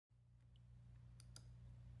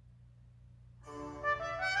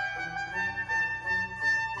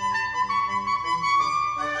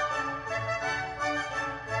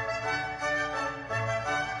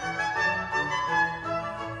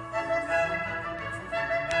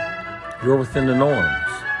You're Within the Norms,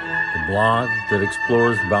 the blog that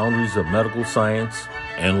explores the boundaries of medical science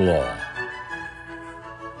and law.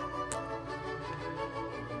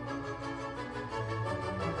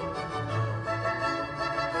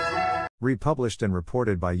 Republished and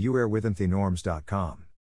reported by youarewithinthenorms.com.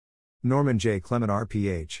 Norman J. Clement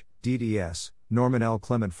RPH, DDS, Norman L.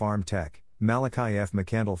 Clement Farm Tech, Malachi F.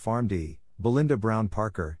 McCandle Farm D, Belinda Brown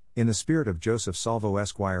Parker, in the spirit of Joseph Salvo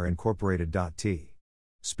Esquire Incorporated. T.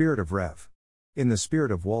 Spirit of Rev. In the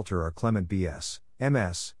spirit of Walter R. Clement B.S.,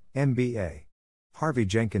 M.S., M.B.A. Harvey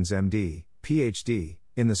Jenkins M.D., Ph.D.,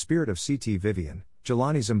 in the spirit of C.T. Vivian,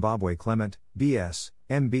 Jelani Zimbabwe Clement, B.S.,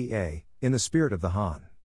 M.B.A., in the spirit of the Han.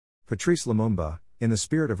 Patrice Lumumba, in the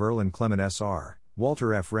spirit of Erland Clement S.R.,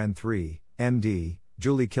 Walter F. Wren III, M.D.,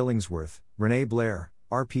 Julie Killingsworth, Renee Blair,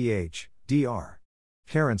 R.P.H., D.R.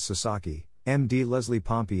 Terence Sasaki, M.D. Leslie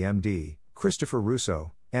Pompey M.D., Christopher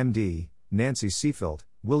Russo, M.D., Nancy Seafield,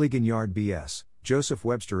 Willie Gignard B.S., Joseph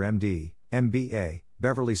Webster M.D., M.B.A.,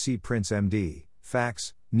 Beverly C. Prince M.D.,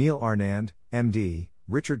 Fax, Neil Arnand, M.D.,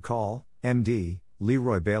 Richard Call, M.D.,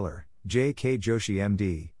 Leroy Baylor, J.K. Joshi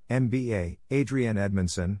M.D., M.B.A., Adrienne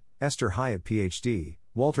Edmondson, Esther Hyatt Ph.D.,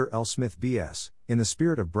 Walter L. Smith B.S., in the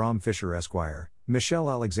spirit of Bram Fisher Esquire, Michelle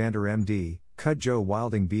Alexander M.D., Cud Joe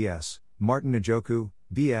Wilding B.S., Martin Njoku,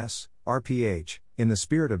 B.S., R.P.H., in the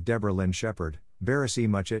spirit of Deborah Lynn Shepard, Barris E.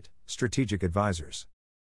 Muchett, Strategic Advisors.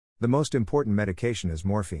 The most important medication is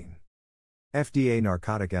morphine. FDA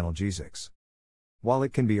narcotic analgesics. While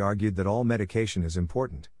it can be argued that all medication is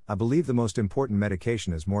important, I believe the most important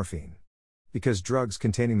medication is morphine. Because drugs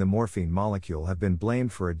containing the morphine molecule have been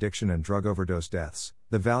blamed for addiction and drug overdose deaths,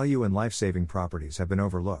 the value and life-saving properties have been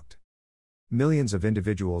overlooked. Millions of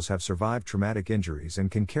individuals have survived traumatic injuries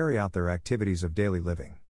and can carry out their activities of daily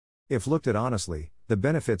living. If looked at honestly, the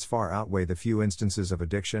benefits far outweigh the few instances of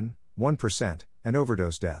addiction, 1%, and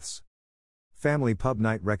overdose deaths. Family Pub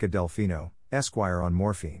Night Rebcaa Delfino, Esquire on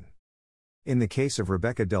morphine. In the case of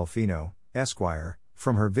Rebcaa Delfino, Esquire,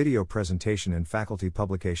 from her video presentation in Faculty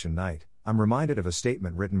Publication Night, I'm reminded of a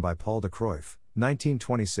statement written by Paul de Cruyff,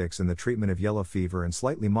 1926 in The Treatment of Yellow Fever and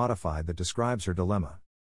slightly modified that describes her dilemma.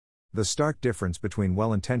 The stark difference between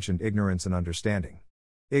well-intentioned ignorance and understanding.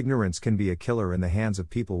 Ignorance can be a killer in the hands of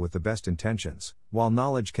people with the best intentions, while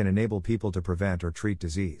knowledge can enable people to prevent or treat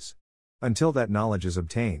disease. Until that knowledge is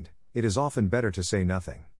obtained, it is often better to say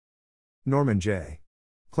nothing. Norman J.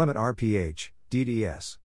 Clement RPH,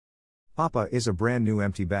 DDS. Papa is a brand new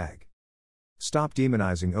empty bag. Stop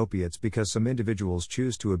demonizing opiates because some individuals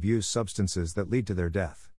choose to abuse substances that lead to their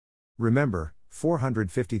death. Remember,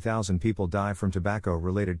 450,000 people die from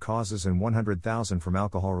tobacco-related causes and 100,000 from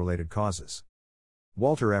alcohol-related causes.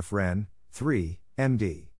 Walter F. Wren, III,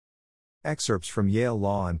 M.D. Excerpts from Yale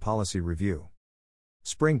Law and Policy Review.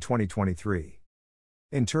 Spring 2023.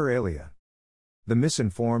 Inter alia. The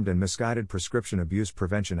Misinformed and Misguided Prescription Abuse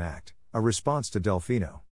Prevention Act, a response to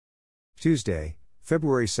Delfino. Tuesday,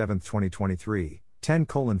 February 7, 2023,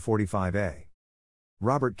 10:45a.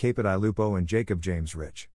 Robert Capodilupo and Jacob James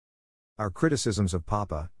Rich. Our criticisms of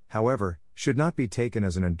PAPA, however, should not be taken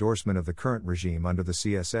as an endorsement of the current regime under the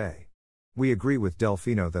CSA. We agree with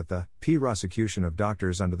Delfino that the prosecution of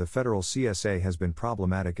doctors under the federal CSA has been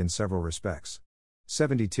problematic in several respects.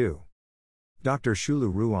 72. Dr. Shulu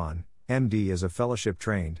Ruan, MD is a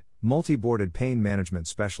fellowship-trained, multi-boarded pain management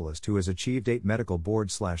specialist who has achieved 8 medical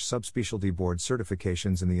board/subspecialty board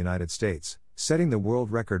certifications in the United States, setting the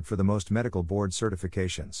world record for the most medical board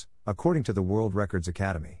certifications, according to the World Records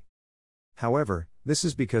Academy. However, this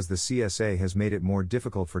is because the CSA has made it more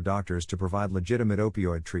difficult for doctors to provide legitimate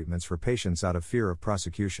opioid treatments for patients out of fear of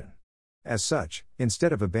prosecution. As such,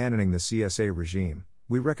 instead of abandoning the CSA regime,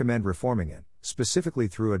 we recommend reforming it, specifically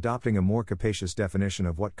through adopting a more capacious definition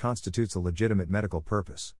of what constitutes a legitimate medical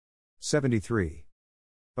purpose. 73.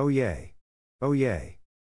 Oh yay! Oh yay!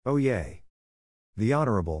 Oh yay! The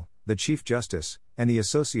Honorable, the Chief Justice, and the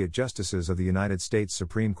Associate Justices of the United States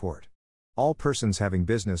Supreme Court. All persons having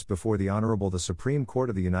business before the Honorable the Supreme Court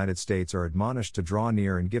of the United States are admonished to draw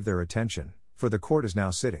near and give their attention, for the Court is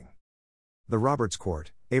now sitting. The Roberts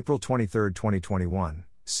Court, April 23, 2021,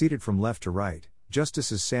 seated from left to right,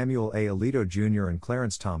 Justices Samuel A. Alito Jr. and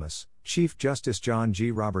Clarence Thomas, Chief Justice John G.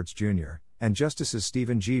 Roberts Jr., and Justices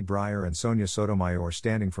Stephen G. Breyer and Sonia Sotomayor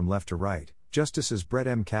standing from left to right, Justices Brett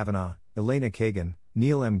M. Kavanaugh, Elena Kagan,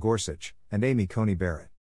 Neil M. Gorsuch, and Amy Coney Barrett.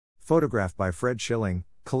 Photographed by Fred Schilling,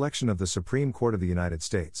 Collection of the Supreme Court of the United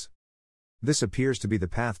States. This appears to be the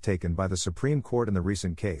path taken by the Supreme Court in the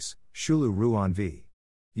recent case, Shulu Ruan v.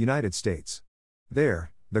 United States.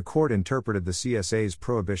 There, the court interpreted the CSA's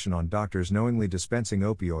prohibition on doctors knowingly dispensing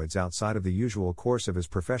opioids outside of the usual course of his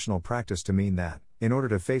professional practice to mean that, in order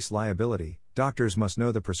to face liability, doctors must know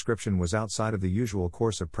the prescription was outside of the usual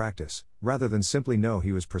course of practice, rather than simply know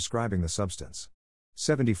he was prescribing the substance.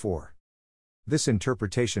 74. This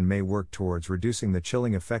interpretation may work towards reducing the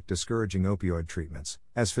chilling effect discouraging opioid treatments,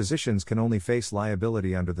 as physicians can only face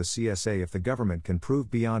liability under the CSA if the government can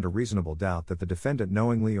prove beyond a reasonable doubt that the defendant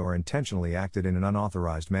knowingly or intentionally acted in an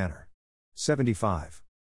unauthorized manner. 75.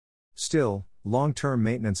 Still, long-term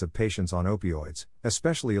maintenance of patients on opioids,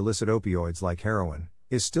 especially illicit opioids like heroin,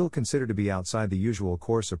 is still considered to be outside the usual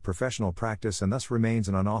course of professional practice and thus remains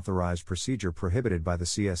an unauthorized procedure prohibited by the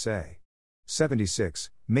CSA. 76.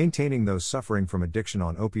 Maintaining those suffering from addiction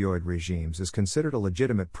on opioid regimes is considered a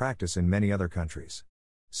legitimate practice in many other countries.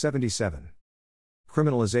 77.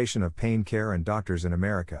 Criminalization of Pain Care and Doctors in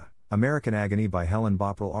America, American Agony by Helen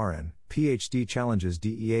Bopperl RN, Ph.D. challenges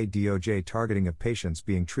DEA-DOJ targeting of patients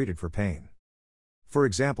being treated for pain. For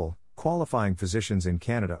example, qualifying physicians in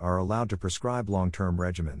Canada are allowed to prescribe long-term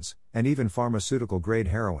regimens, and even pharmaceutical-grade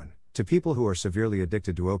heroin, to people who are severely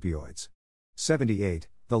addicted to opioids. 78.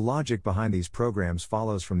 The logic behind these programs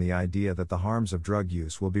follows from the idea that the harms of drug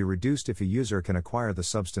use will be reduced if a user can acquire the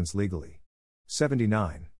substance legally.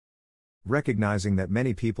 79. Recognizing that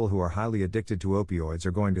many people who are highly addicted to opioids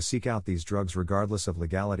are going to seek out these drugs regardless of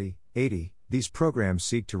legality. 80. These programs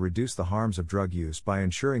seek to reduce the harms of drug use by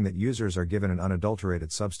ensuring that users are given an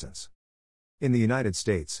unadulterated substance. In the United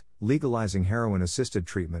States, legalizing heroin-assisted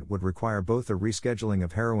treatment would require both a rescheduling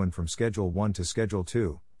of heroin from Schedule I to Schedule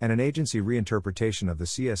II, and an agency reinterpretation of the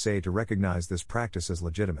CSA to recognize this practice as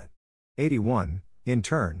legitimate. 81. In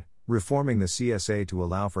turn, reforming the CSA to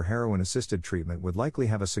allow for heroin-assisted treatment would likely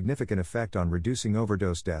have a significant effect on reducing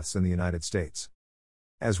overdose deaths in the United States.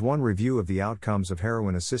 As one review of the outcomes of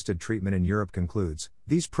heroin-assisted treatment in Europe concludes,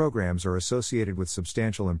 these programs are associated with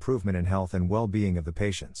substantial improvement in health and well-being of the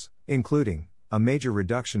patients, including a major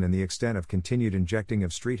reduction in the extent of continued injecting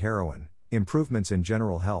of street heroin, improvements in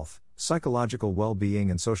general health, psychological well-being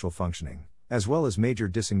and social functioning, as well as major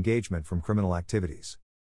disengagement from criminal activities.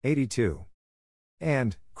 82.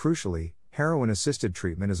 And, crucially, heroin-assisted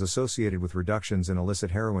treatment is associated with reductions in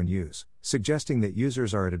illicit heroin use, suggesting that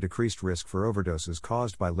users are at a decreased risk for overdoses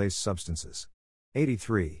caused by laced substances.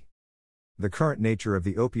 83. The current nature of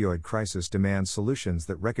the opioid crisis demands solutions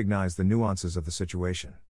that recognize the nuances of the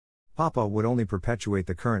situation. PAPA would only perpetuate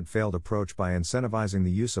the current failed approach by incentivizing the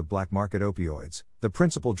use of black market opioids, the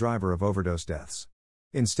principal driver of overdose deaths.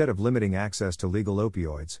 Instead of limiting access to legal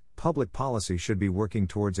opioids, public policy should be working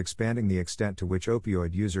towards expanding the extent to which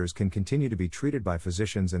opioid users can continue to be treated by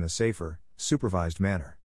physicians in a safer, supervised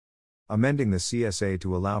manner. Amending the CSA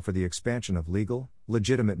to allow for the expansion of legal,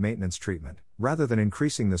 legitimate maintenance treatment, rather than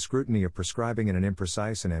increasing the scrutiny of prescribing in an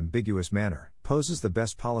imprecise and ambiguous manner, poses the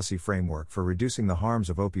best policy framework for reducing the harms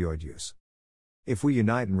of opioid use. If we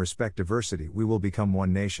unite and respect diversity, we will become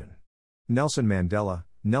one nation. Nelson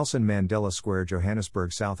Mandela Square,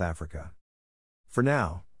 Johannesburg, South Africa. For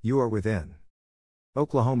now, you are within.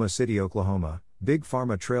 Oklahoma City, Oklahoma, Big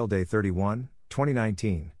Pharma Trail Day 31,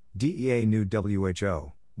 2019, DEA knew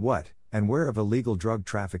WHO, what, and where of illegal drug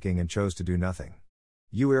trafficking and chose to do nothing.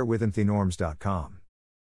 YouAreWithinTheNorms.com.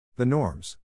 The Norms.